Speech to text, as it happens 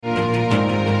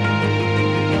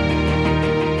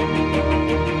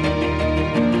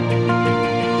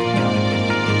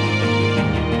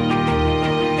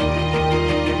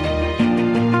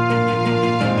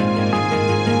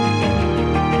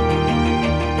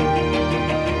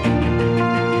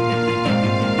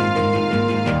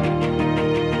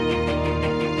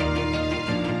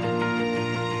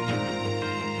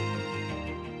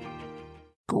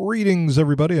Greetings,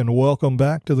 everybody, and welcome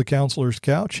back to the Counselor's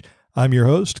Couch. I'm your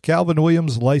host, Calvin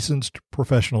Williams, licensed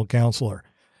professional counselor.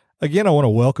 Again, I want to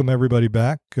welcome everybody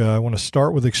back. I want to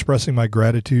start with expressing my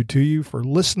gratitude to you for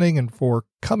listening and for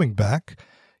coming back.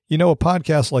 You know, a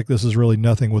podcast like this is really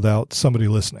nothing without somebody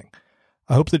listening.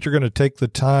 I hope that you're going to take the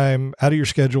time out of your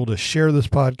schedule to share this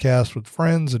podcast with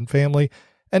friends and family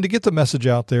and to get the message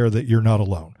out there that you're not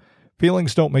alone.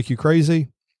 Feelings don't make you crazy.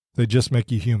 They just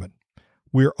make you human.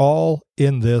 We're all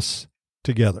in this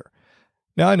together.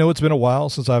 Now, I know it's been a while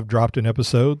since I've dropped an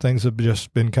episode. Things have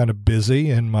just been kind of busy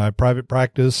in my private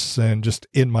practice and just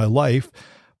in my life,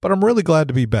 but I'm really glad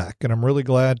to be back, and I'm really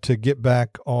glad to get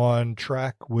back on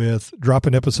track with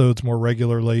dropping episodes more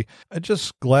regularly. I'm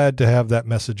just glad to have that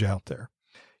message out there.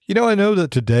 You know, I know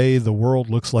that today the world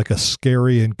looks like a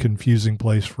scary and confusing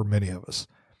place for many of us.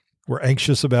 We're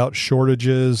anxious about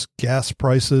shortages, gas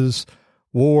prices,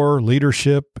 war,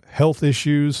 leadership, health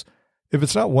issues. If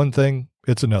it's not one thing,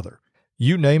 it's another.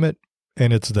 You name it,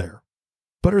 and it's there.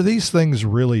 But are these things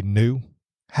really new?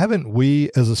 Haven't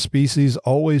we as a species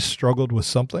always struggled with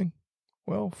something?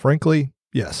 Well, frankly,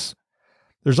 yes.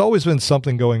 There's always been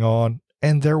something going on,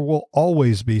 and there will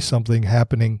always be something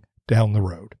happening down the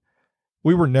road.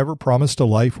 We were never promised a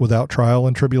life without trial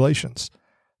and tribulations.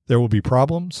 There will be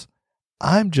problems.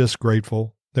 I'm just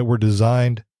grateful that we're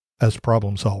designed as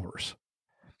problem solvers.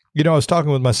 You know, I was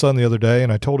talking with my son the other day,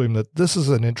 and I told him that this is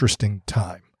an interesting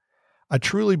time. I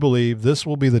truly believe this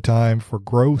will be the time for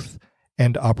growth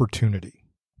and opportunity.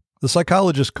 The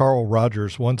psychologist Carl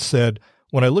Rogers once said,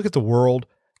 "When I look at the world,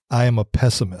 I am a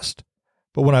pessimist.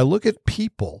 But when I look at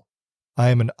people,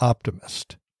 I am an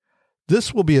optimist."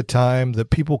 This will be a time that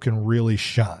people can really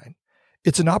shine.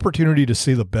 It's an opportunity to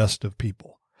see the best of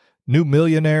people. New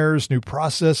millionaires, new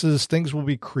processes, things will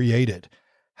be created.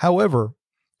 However,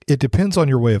 it depends on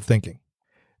your way of thinking.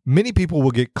 Many people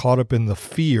will get caught up in the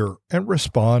fear and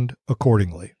respond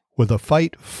accordingly with a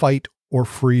fight, or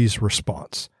freeze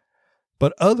response.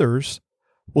 But others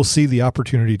will see the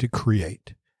opportunity to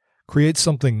create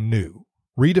something new,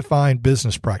 redefine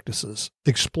business practices,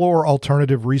 explore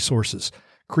alternative resources,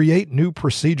 create new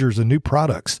procedures and new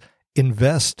products,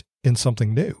 invest in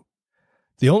something new.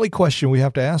 The only question we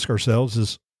have to ask ourselves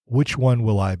is, which one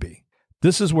will I be?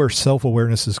 This is where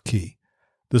self-awareness is key.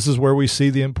 This is where we see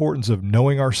the importance of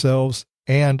knowing ourselves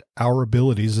and our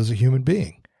abilities as a human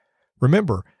being.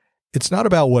 Remember, it's not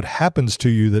about what happens to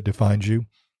you that defines you.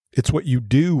 It's what you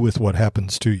do with what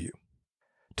happens to you.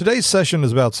 Today's session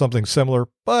is about something similar,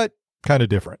 but kind of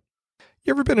different.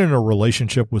 You ever been in a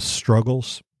relationship with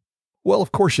struggles? Well,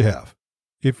 of course you have.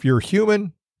 If you're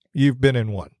human, you've been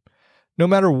in one. No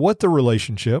matter what the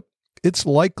relationship, it's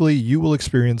likely you will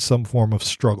experience some form of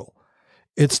struggle.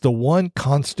 It's the one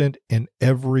constant in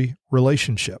every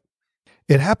relationship.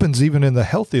 It happens even in the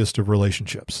healthiest of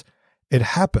relationships. It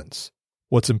happens.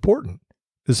 What's important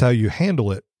is how you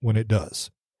handle it when it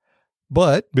does.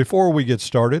 But before we get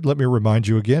started, let me remind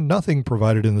you again, nothing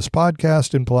provided in this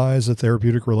podcast implies a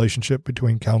therapeutic relationship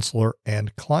between counselor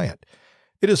and client.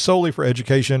 It is solely for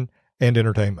education and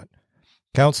entertainment.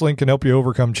 Counseling can help you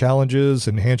overcome challenges,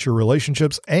 enhance your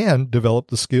relationships, and develop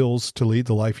the skills to lead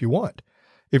the life you want.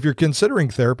 If you're considering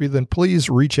therapy, then please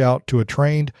reach out to a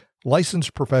trained,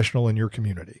 licensed professional in your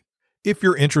community. If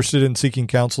you're interested in seeking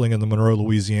counseling in the Monroe,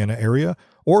 Louisiana area,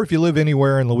 or if you live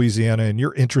anywhere in Louisiana and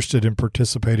you're interested in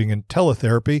participating in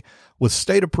teletherapy with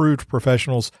state-approved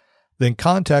professionals, then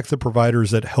contact the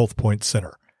providers at Health Point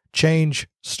Center. Change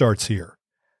starts here.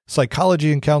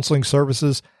 Psychology and counseling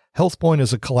services. Health Point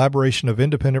is a collaboration of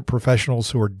independent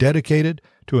professionals who are dedicated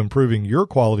to improving your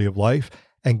quality of life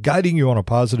and guiding you on a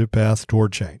positive path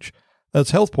toward change. That's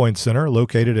Health Point Center,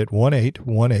 located at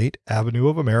 1818 Avenue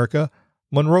of America,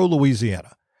 Monroe,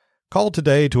 Louisiana. Call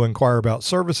today to inquire about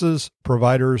services,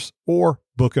 providers, or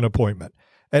book an appointment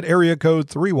at area code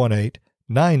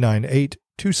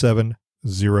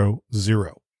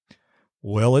 318-998-2700.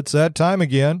 Well, it's that time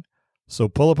again, so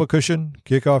pull up a cushion,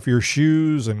 kick off your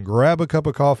shoes, and grab a cup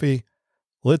of coffee.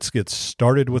 Let's get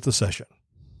started with the session.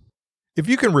 If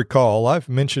you can recall, I've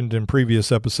mentioned in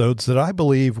previous episodes that I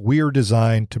believe we are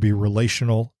designed to be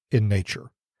relational in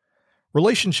nature.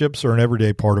 Relationships are an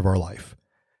everyday part of our life.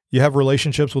 You have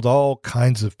relationships with all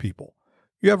kinds of people.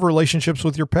 You have relationships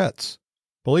with your pets.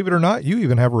 Believe it or not, you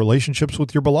even have relationships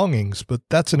with your belongings, but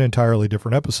that's an entirely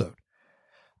different episode.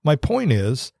 My point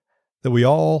is that we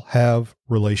all have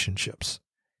relationships,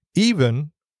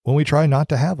 even when we try not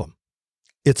to have them.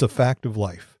 It's a fact of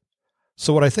life.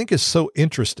 So what I think is so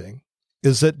interesting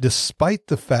is that despite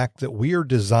the fact that we are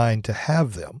designed to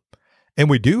have them, and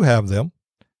we do have them,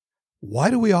 why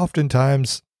do we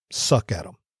oftentimes suck at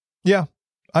them? Yeah,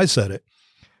 I said it.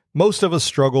 Most of us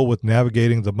struggle with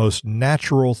navigating the most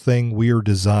natural thing we are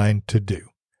designed to do: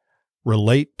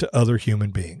 relate to other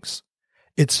human beings.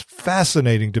 It's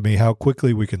fascinating to me how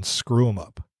quickly we can screw them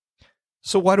up.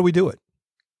 So why do we do it?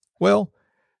 Well,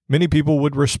 many people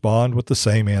would respond with the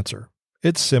same answer.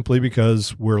 It's simply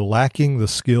because we're lacking the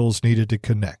skills needed to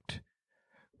connect.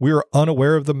 We are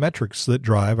unaware of the metrics that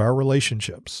drive our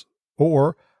relationships,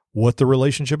 or what the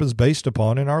relationship is based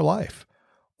upon in our life,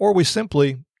 or we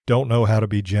simply don't know how to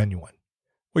be genuine.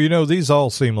 Well, these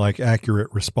all seem like accurate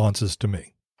responses to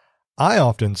me. I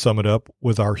often sum it up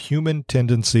with our human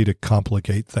tendency to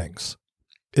complicate things.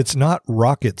 It's not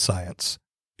rocket science,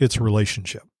 it's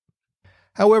relationship.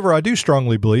 However, I do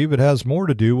strongly believe it has more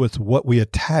to do with what we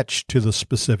attach to the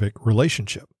specific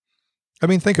relationship.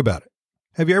 Think about it.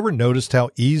 Have you ever noticed how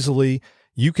easily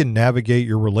you can navigate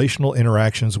your relational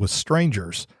interactions with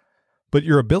strangers, but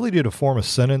your ability to form a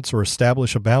sentence or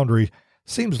establish a boundary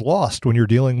seems lost when you're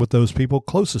dealing with those people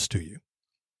closest to you?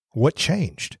 What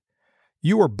changed?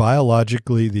 You are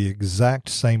biologically the exact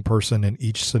same person in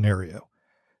each scenario.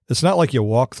 It's not like you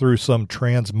walk through some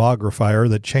transmogrifier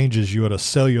that changes you at a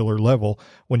cellular level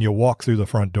when you walk through the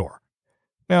front door.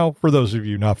 Now, for those of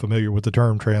you not familiar with the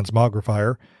term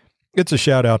transmogrifier, it's a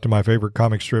shout out to my favorite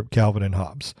comic strip, Calvin and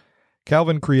Hobbes.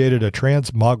 Calvin created a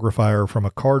transmogrifier from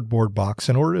a cardboard box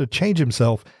in order to change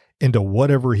himself into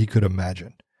whatever he could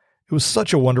imagine. It was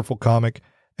such a wonderful comic,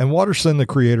 and Watterson, the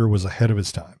creator, was ahead of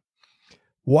his time.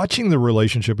 Watching the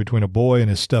relationship between a boy and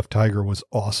his stuffed tiger was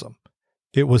awesome.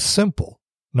 It was simple,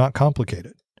 not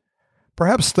complicated.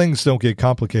 Perhaps things don't get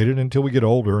complicated until we get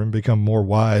older and become more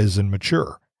wise and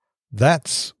mature.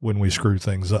 That's when we screw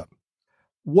things up.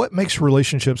 What makes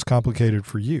relationships complicated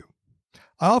for you?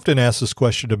 I often ask this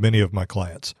question to many of my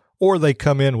clients, or they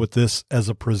come in with this as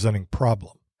a presenting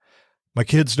problem. My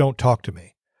kids don't talk to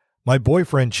me. My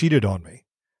boyfriend cheated on me.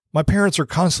 My parents are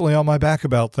constantly on my back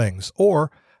about things, or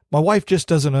my wife just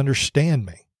doesn't understand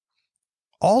me.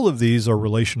 All of these are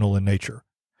relational in nature.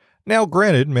 Now,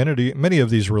 granted, many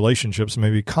of these relationships may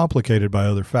be complicated by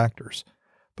other factors,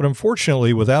 but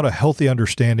unfortunately, without a healthy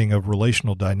understanding of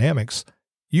relational dynamics,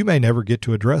 you may never get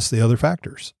to address the other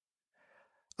factors.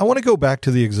 I want to go back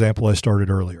to the example I started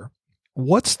earlier.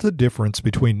 What's the difference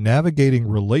between navigating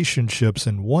relationships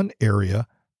in one area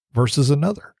versus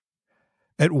another?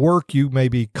 At work, you may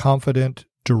be confident,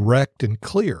 direct, and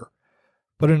clear,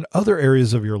 but in other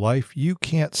areas of your life, you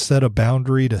can't set a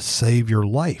boundary to save your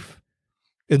life.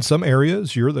 In some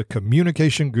areas, you're the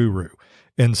communication guru,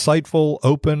 insightful,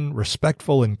 open,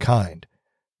 respectful, and kind.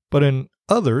 But in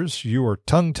others, you are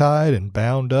tongue-tied and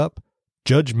bound up,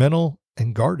 judgmental,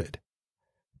 and guarded.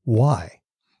 Why?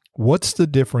 What's the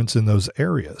difference in those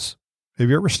areas? Have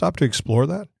you ever stopped to explore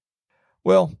that?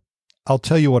 Well, I'll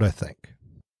tell you what I think.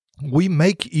 We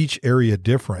make each area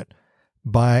different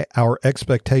by our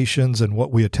expectations and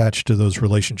what we attach to those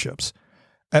relationships.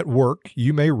 At work,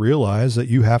 you may realize that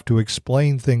you have to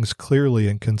explain things clearly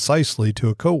and concisely to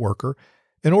a coworker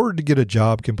in order to get a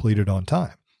job completed on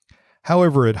time.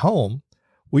 However, at home,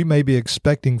 we may be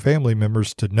expecting family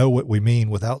members to know what we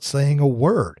mean without saying a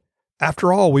word.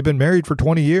 After all, we've been married for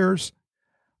 20 years.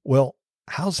 Well,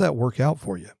 how's that work out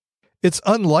for you? It's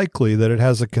unlikely that it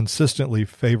has a consistently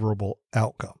favorable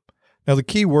outcome. Now, the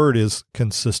key word is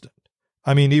consistent.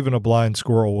 Even a blind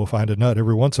squirrel will find a nut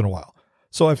every once in a while.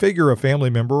 So I figure a family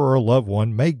member or a loved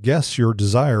one may guess your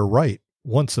desire right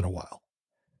once in a while.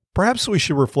 Perhaps we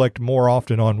should reflect more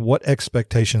often on what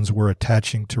expectations we're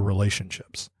attaching to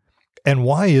relationships. And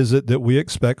why is it that we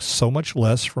expect so much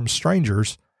less from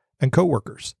strangers and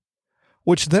coworkers,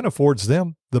 which then affords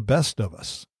them the best of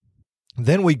us?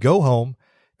 Then we go home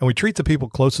and we treat the people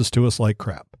closest to us like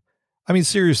crap.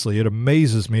 Seriously, it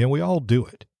amazes me, and we all do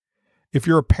it. If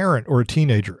you're a parent or a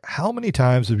teenager, how many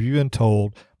times have you been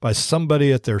told by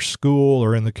somebody at their school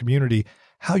or in the community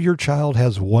how your child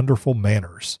has wonderful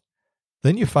manners?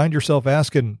 Then you find yourself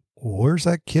asking, where's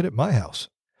that kid at my house?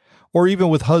 Or even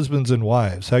with husbands and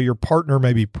wives, how your partner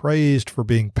may be praised for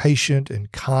being patient and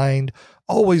kind,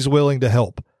 always willing to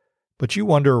help, but you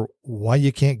wonder why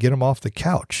you can't get him off the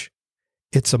couch.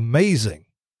 It's amazing,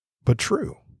 but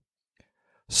true.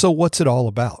 So what's it all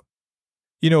about?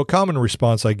 A common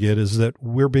response I get is that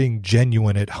we're being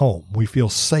genuine at home. We feel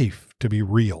safe to be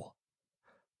real.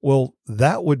 Well,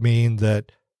 that would mean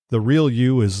that the real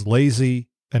you is lazy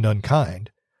and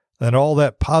unkind, and all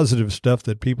that positive stuff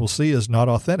that people see is not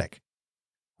authentic.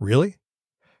 Really?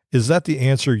 Is that the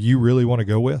answer you really want to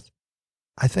go with?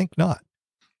 I think not.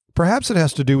 Perhaps it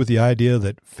has to do with the idea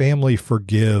that family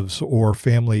forgives or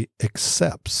family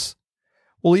accepts.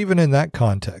 Well, even in that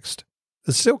context,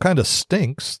 it still kind of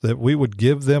stinks that we would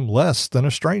give them less than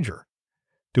a stranger.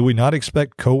 Do we not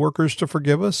expect coworkers to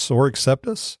forgive us or accept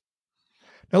us?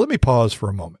 Now let me pause for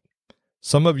a moment.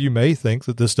 Some of you may think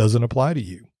that this doesn't apply to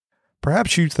you.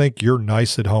 Perhaps you think you're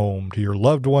nice at home to your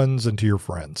loved ones and to your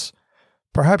friends.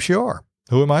 Perhaps you are.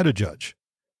 Who am I to judge?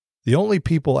 The only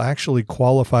people actually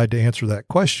qualified to answer that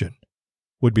question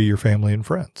would be your family and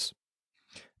friends.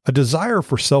 A desire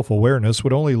for self-awareness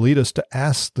would only lead us to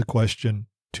ask the question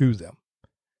to them.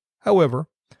 However,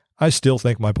 I still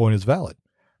think my point is valid.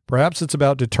 Perhaps it's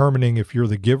about determining if you're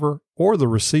the giver or the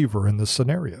receiver in this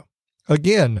scenario.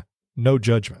 Again, no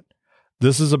judgment.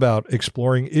 This is about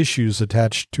exploring issues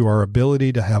attached to our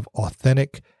ability to have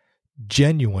authentic,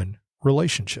 genuine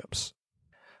relationships.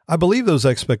 I believe those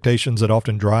expectations that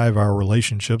often drive our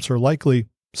relationships are likely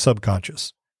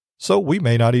subconscious, so we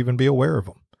may not even be aware of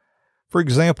them. For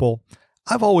example,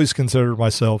 I've always considered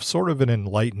myself sort of an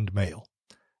enlightened male.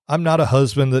 I'm not a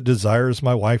husband that desires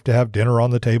my wife to have dinner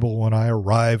on the table when I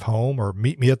arrive home or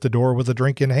meet me at the door with a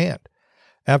drink in hand.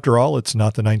 After all, it's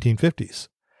not the 1950s.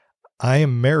 I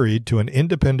am married to an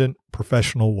independent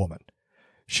professional woman.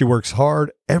 She works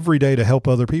hard every day to help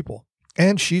other people,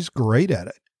 and she's great at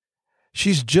it.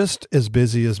 She's just as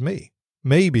busy as me,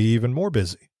 maybe even more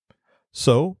busy.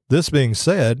 So, this being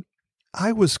said,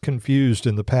 I was confused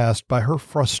in the past by her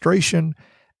frustration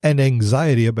and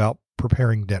anxiety about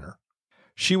preparing dinner.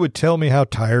 She would tell me how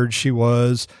tired she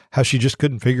was, how she just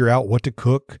couldn't figure out what to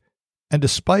cook, and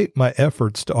despite my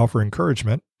efforts to offer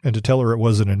encouragement and to tell her it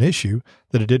wasn't an issue,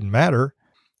 that it didn't matter,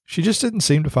 she just didn't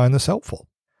seem to find this helpful.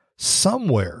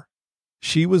 Somewhere,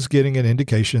 she was getting an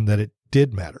indication that it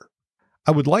did matter.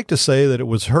 I would like to say that it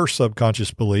was her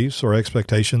subconscious beliefs or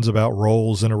expectations about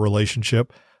roles in a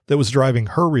relationship that was driving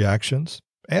her reactions,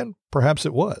 and perhaps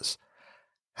it was.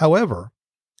 However,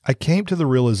 I came to the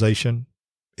realization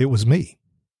it was me.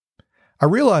 I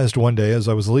realized one day as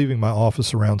I was leaving my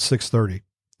office around 6:30,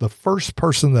 the first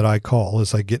person that I call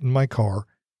as I get in my car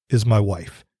is my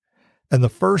wife. And the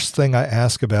first thing I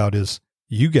ask about is,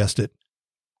 you guessed it,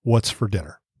 what's for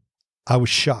dinner? I was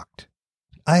shocked.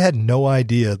 I had no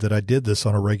idea that I did this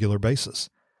on a regular basis.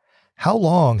 How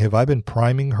long have I been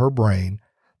priming her brain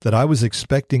that I was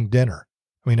expecting dinner?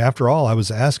 I mean, after all, I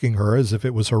was asking her as if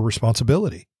it was her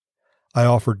responsibility. I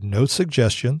offered no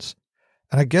suggestions,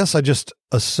 and I guess I just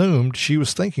assumed she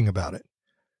was thinking about it,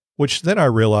 which then I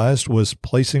realized was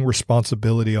placing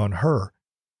responsibility on her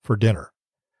for dinner,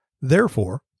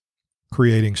 therefore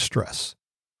creating stress.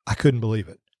 I couldn't believe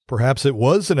it. Perhaps it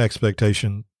was an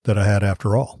expectation that I had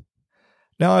after all.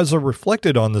 Now, as I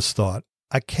reflected on this thought,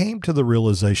 I came to the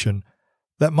realization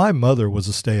that my mother was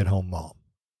a stay-at-home mom.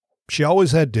 She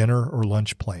always had dinner or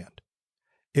lunch planned.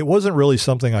 It wasn't really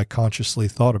something I consciously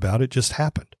thought about. It just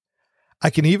happened. I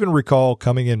can even recall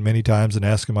coming in many times and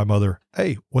asking my mother,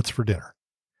 hey, what's for dinner?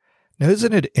 Now,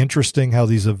 isn't it interesting how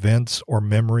these events or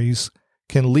memories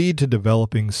can lead to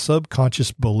developing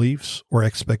subconscious beliefs or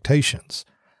expectations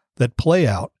that play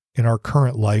out in our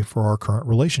current life or our current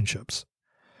relationships?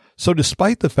 So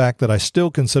despite the fact that I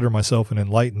still consider myself an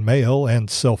enlightened male and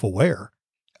self-aware,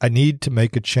 I need to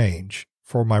make a change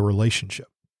for my relationship.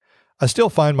 I still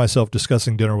find myself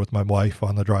discussing dinner with my wife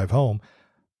on the drive home,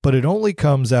 but it only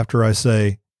comes after I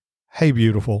say, hey,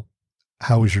 beautiful,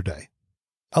 how was your day?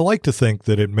 I like to think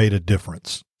that it made a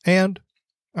difference, and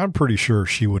I'm pretty sure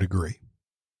she would agree.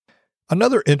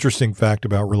 Another interesting fact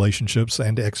about relationships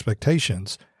and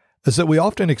expectations is that we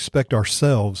often expect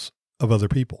ourselves of other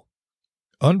people.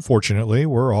 Unfortunately,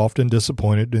 we're often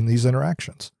disappointed in these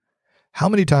interactions. How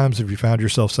many times have you found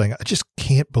yourself saying, I just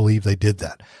can't believe they did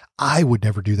that. I would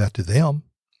never do that to them.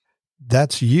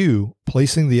 That's you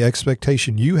placing the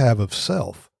expectation you have of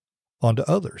self onto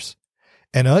others.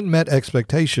 And unmet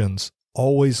expectations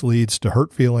always leads to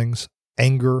hurt feelings,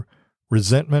 anger,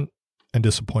 resentment, and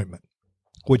disappointment,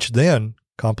 which then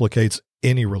complicates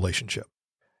any relationship.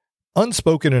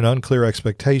 Unspoken and unclear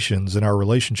expectations in our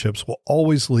relationships will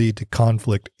always lead to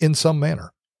conflict in some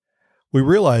manner. We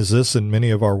realize this in many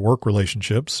of our work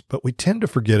relationships, but we tend to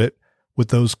forget it with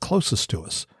those closest to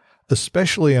us,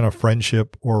 especially in a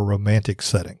friendship or a romantic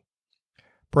setting.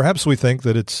 Perhaps we think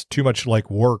that it's too much like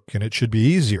work and it should be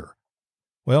easier.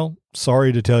 Well,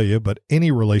 sorry to tell you, but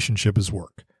any relationship is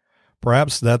work.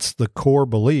 Perhaps that's the core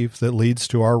belief that leads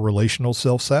to our relational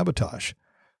self-sabotage.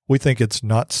 We think it's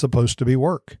not supposed to be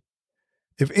work.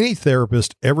 If any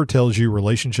therapist ever tells you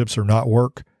relationships are not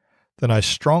work, then I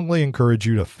strongly encourage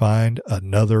you to find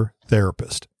another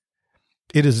therapist.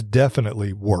 It is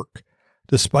definitely work,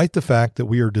 despite the fact that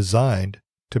we are designed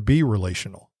to be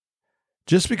relational.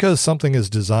 Just because something is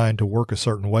designed to work a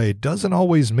certain way doesn't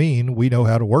always mean we know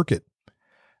how to work it.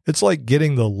 It's like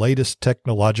getting the latest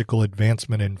technological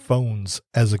advancement in phones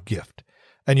as a gift,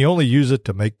 and you only use it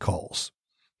to make calls.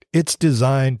 It's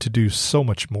designed to do so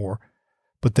much more,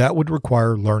 but that would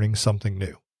require learning something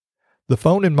new. The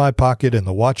phone in my pocket and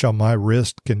the watch on my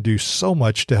wrist can do so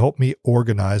much to help me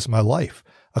organize my life,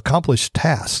 accomplish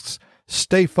tasks,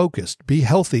 stay focused, be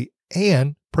healthy,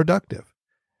 and productive.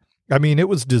 I mean, it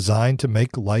was designed to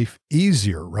make life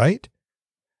easier, right?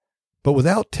 But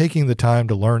without taking the time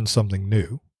to learn something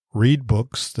new, read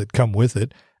books that come with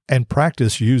it, and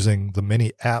practice using the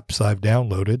many apps I've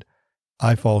downloaded,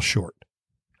 I fall short.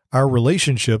 Our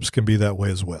relationships can be that way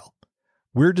as well.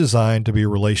 We're designed to be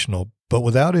relational, but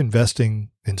without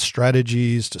investing in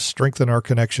strategies to strengthen our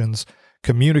connections,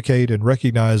 communicate, and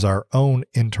recognize our own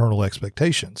internal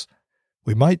expectations,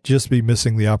 we might just be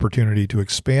missing the opportunity to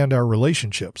expand our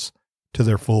relationships to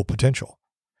their full potential.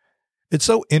 It's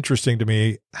so interesting to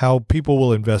me how people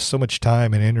will invest so much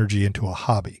time and energy into a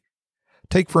hobby.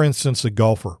 Take, for instance, a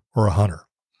golfer or a hunter.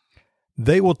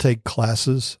 They will take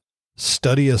classes,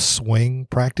 study a swing,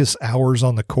 practice hours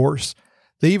on the course.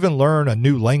 They even learn a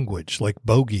new language like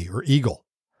bogey or eagle.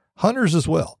 Hunters as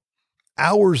well.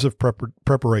 Hours of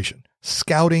preparation,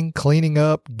 scouting, cleaning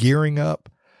up, gearing up.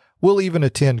 We'll even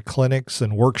attend clinics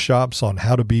and workshops on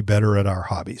how to be better at our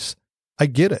hobbies. I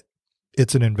get it.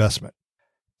 It's an investment.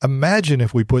 Imagine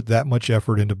if we put that much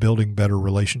effort into building better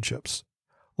relationships,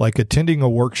 like attending a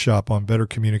workshop on better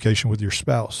communication with your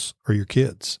spouse or your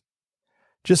kids.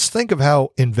 Just think of how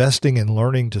investing in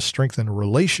learning to strengthen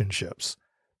relationships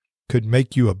could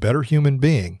make you a better human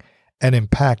being and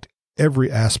impact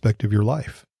every aspect of your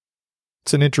life.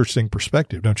 It's an interesting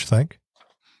perspective, don't you think?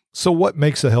 So what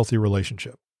makes a healthy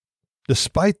relationship?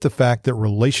 Despite the fact that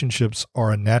relationships are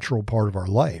a natural part of our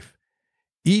life,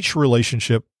 each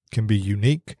relationship can be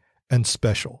unique and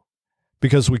special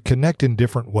because we connect in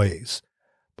different ways,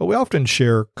 but we often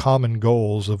share common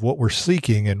goals of what we're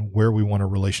seeking and where we want a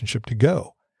relationship to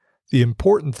go. The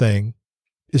important thing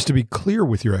is to be clear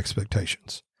with your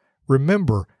expectations.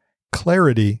 Remember,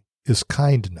 clarity is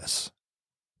kindness.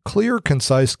 Clear,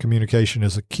 concise communication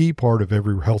is a key part of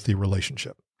every healthy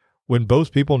relationship. When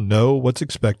both people know what's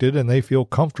expected and they feel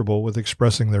comfortable with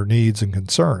expressing their needs and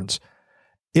concerns,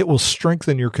 it will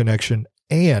strengthen your connection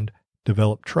and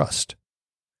develop trust.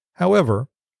 However,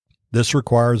 this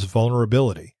requires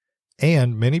vulnerability,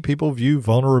 and many people view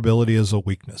vulnerability as a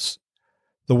weakness.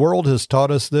 The world has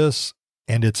taught us this,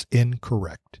 and it's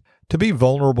incorrect. To be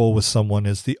vulnerable with someone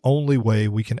is the only way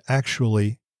we can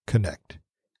actually connect.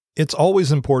 It's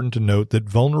always important to note that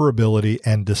vulnerability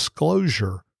and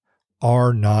disclosure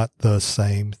are not the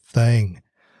same thing.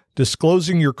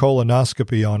 Disclosing your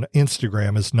colonoscopy on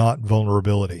Instagram is not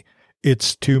vulnerability.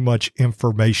 It's too much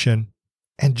information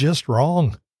and just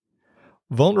wrong.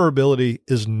 Vulnerability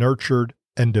is nurtured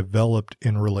and developed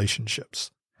in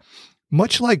relationships.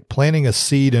 Much like planting a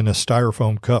seed in a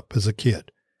styrofoam cup as a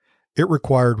kid, it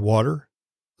required water,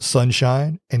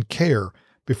 sunshine, and care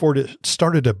before it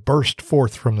started to burst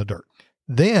forth from the dirt.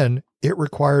 Then it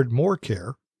required more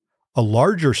care, a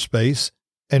larger space,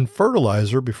 and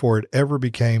fertilizer before it ever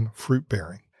became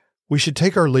fruit-bearing. We should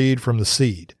take our lead from the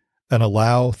seed and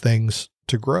allow things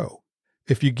to grow.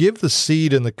 If you give the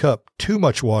seed in the cup too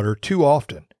much water too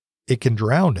often, it can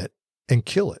drown it and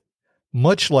kill it,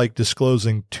 much like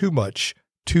disclosing too much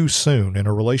too soon in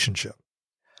a relationship.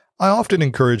 I often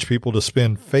encourage people to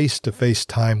spend face-to-face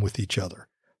time with each other.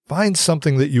 Find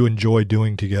something that you enjoy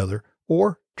doing together,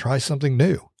 or try something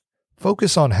new.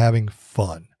 Focus on having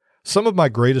fun. Some of my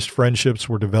greatest friendships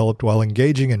were developed while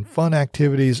engaging in fun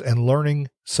activities and learning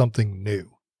something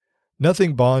new.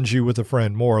 Nothing bonds you with a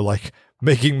friend more like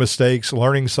making mistakes,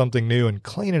 learning something new, and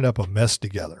cleaning up a mess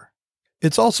together.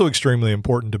 It's also extremely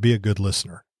important to be a good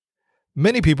listener.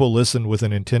 Many people listen with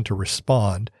an intent to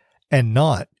respond and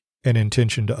not an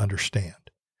intention to understand.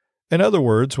 In other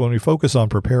words, when we focus on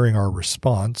preparing our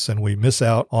response and we miss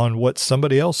out on what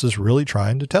somebody else is really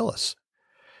trying to tell us.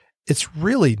 It's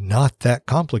really not that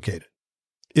complicated.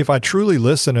 If I truly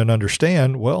listen and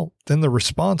understand, well, then the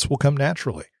response will come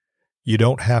naturally. You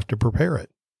don't have to prepare it.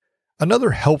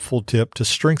 Another helpful tip to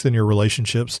strengthen your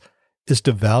relationships is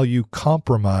to value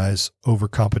compromise over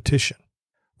competition.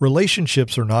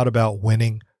 Relationships are not about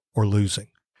winning or losing.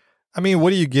 I mean,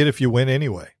 what do you get if you win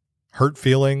anyway? Hurt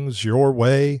feelings, your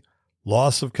way,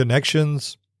 loss of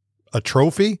connections, a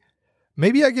trophy?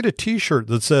 Maybe I get a t-shirt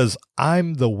that says,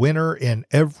 "I'm the winner in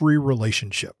every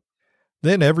relationship."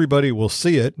 Then everybody will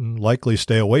see it and likely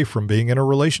stay away from being in a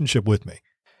relationship with me.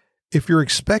 If you're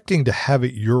expecting to have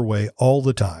it your way all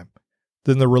the time,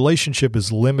 then the relationship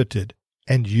is limited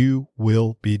and you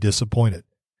will be disappointed.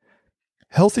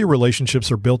 Healthy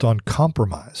relationships are built on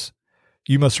compromise.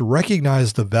 You must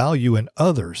recognize the value in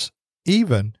others,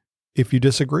 even if you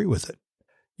disagree with it.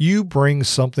 You bring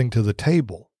something to the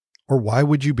table, or why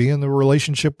would you be in the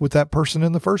relationship with that person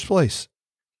in the first place?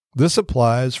 This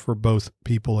applies for both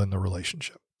people in the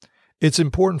relationship. It's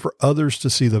important for others to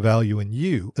see the value in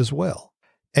you as well.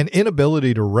 An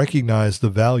inability to recognize the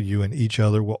value in each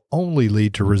other will only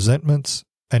lead to resentments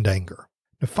and anger.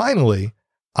 Now, finally,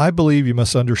 I believe you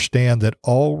must understand that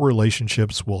all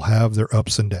relationships will have their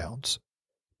ups and downs.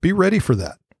 Be ready for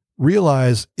that.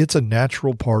 Realize it's a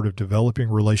natural part of developing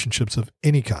relationships of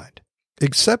any kind.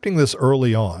 Accepting this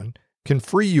early on can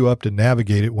free you up to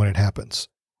navigate it when it happens.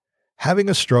 Having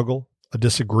a struggle, a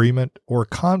disagreement, or a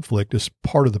conflict is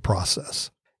part of the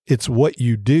process. It's what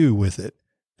you do with it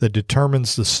that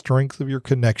determines the strength of your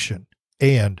connection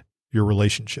and your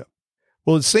relationship.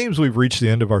 Well, it seems we've reached the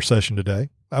end of our session today.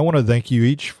 I want to thank you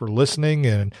each for listening,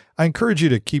 and I encourage you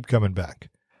to keep coming back.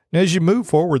 Now, as you move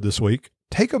forward this week,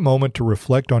 take a moment to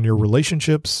reflect on your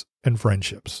relationships and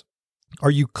friendships. Are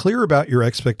you clear about your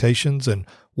expectations and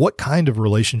what kind of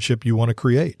relationship you want to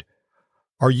create?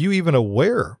 Are you even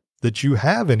aware that you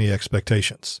have any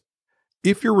expectations?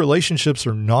 If your relationships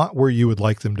are not where you would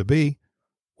like them to be,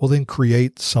 well, then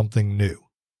create something new.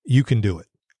 You can do it.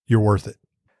 You're worth it.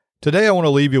 Today, I want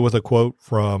to leave you with a quote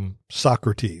from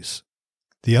Socrates.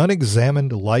 The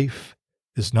unexamined life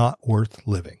is not worth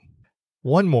living.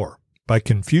 One more by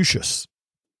Confucius.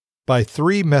 By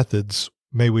 3 methods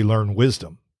may we learn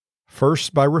wisdom.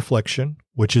 First, by reflection,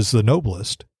 which is the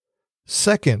noblest.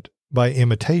 Second, by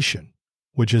imitation,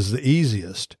 which is the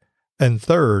easiest. And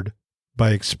third,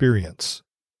 by experience,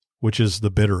 which is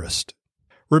the bitterest.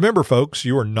 Remember, folks,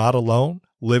 you are not alone.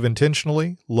 Live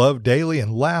intentionally, love daily,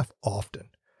 and laugh often.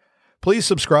 Please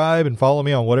subscribe and follow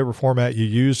me on whatever format you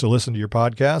use to listen to your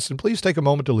podcast, and please take a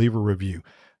moment to leave a review.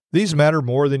 These matter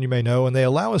more than you may know, and they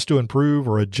allow us to improve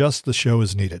or adjust the show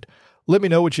as needed. Let me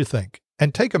know what you think,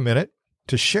 and take a minute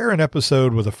to share an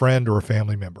episode with a friend or a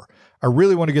family member. I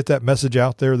really want to get that message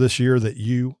out there this year that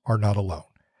you are not alone.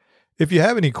 If you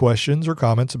have any questions or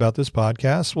comments about this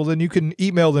podcast, well, then you can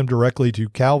email them directly to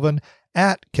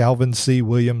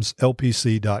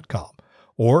calvin@calvincwilliamslpc.com.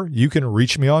 Or you can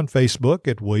reach me on Facebook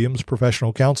at Williams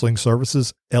Professional Counseling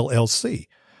Services, LLC.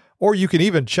 Or you can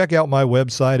even check out my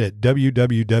website at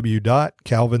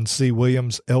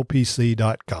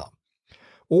www.calvincwilliamslpc.com.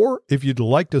 Or if you'd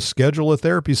like to schedule a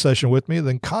therapy session with me,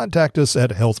 then contact us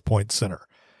at Health Point Center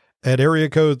at area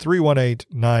code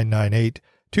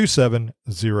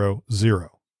 318-998-2700.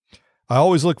 I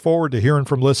always look forward to hearing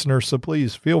from listeners, so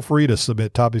please feel free to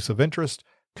submit topics of interest,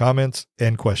 comments,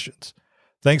 and questions.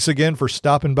 Thanks again for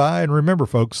stopping by, and remember,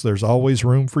 folks, there's always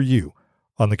room for you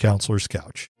on the Counselor's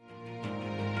Couch.